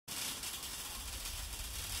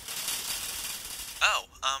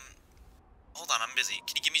hold on, I'm busy.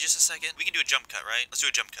 Can you give me just a second? We can do a jump cut, right? Let's do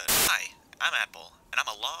a jump cut. Hi, I'm Apple, and I'm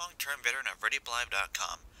a long-term veteran of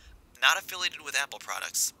ReadyUpLive.com. Not affiliated with Apple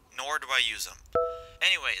products, nor do I use them.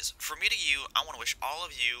 Anyways, from me to you, I want to wish all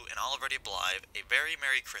of you and all of ReadyUpLive a very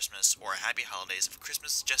Merry Christmas or a Happy Holidays if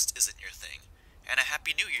Christmas just isn't your thing. And a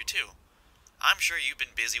Happy New Year, too. I'm sure you've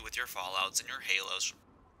been busy with your Fallouts and your Halos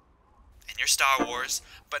and your Star Wars,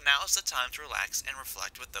 but now is the time to relax and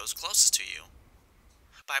reflect with those closest to you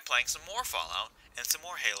by playing some more Fallout and some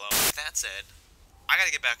more Halo. With that said, I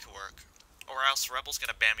gotta get back to work, or else Rebel's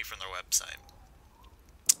gonna ban me from their website.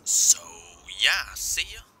 So, yeah, see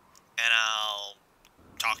ya, and I'll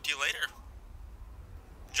talk to you later.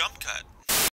 Jump cut.